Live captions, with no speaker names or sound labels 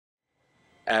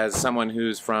as someone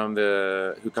who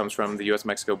comes from the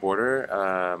U.S.-Mexico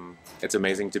border, it's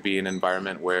amazing to be in an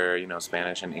environment where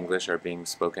Spanish and English are being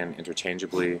spoken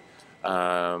interchangeably,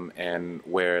 and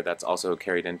where that's also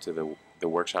carried into the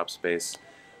workshop space.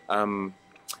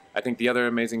 I think the other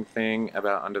amazing thing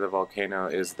about Under the Volcano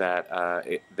is that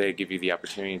they give you the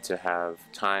opportunity to have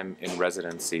time in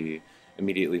residency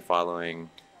immediately following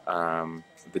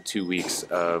the 2 weeks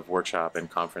of workshop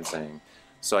and conferencing.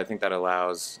 So I think that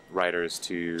allows writers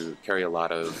to carry a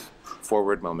lot of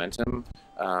forward momentum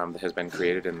that has been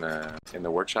created in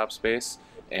the workshop space,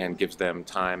 and gives them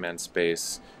time and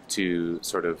space to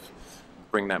sort of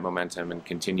bring that momentum and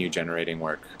continue generating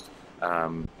work.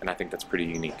 And I think that's pretty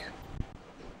unique.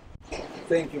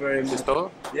 Thank you very much. ¿Es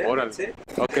todo? Yeah, Órale. that's it.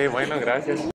 Ok, bueno,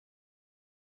 gracias.